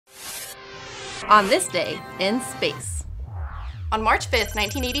On this day in space. On March 5,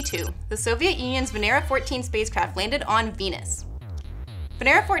 1982, the Soviet Union's Venera 14 spacecraft landed on Venus.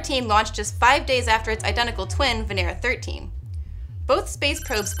 Venera 14 launched just 5 days after its identical twin, Venera 13. Both space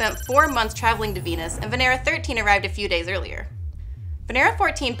probes spent 4 months traveling to Venus, and Venera 13 arrived a few days earlier. Venera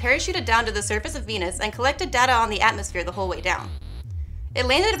 14 parachuted down to the surface of Venus and collected data on the atmosphere the whole way down. It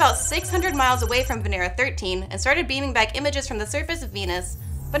landed about 600 miles away from Venera 13 and started beaming back images from the surface of Venus,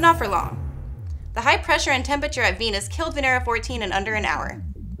 but not for long. The high pressure and temperature at Venus killed Venera 14 in under an hour.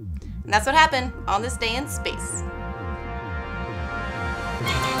 And that's what happened on this day in space.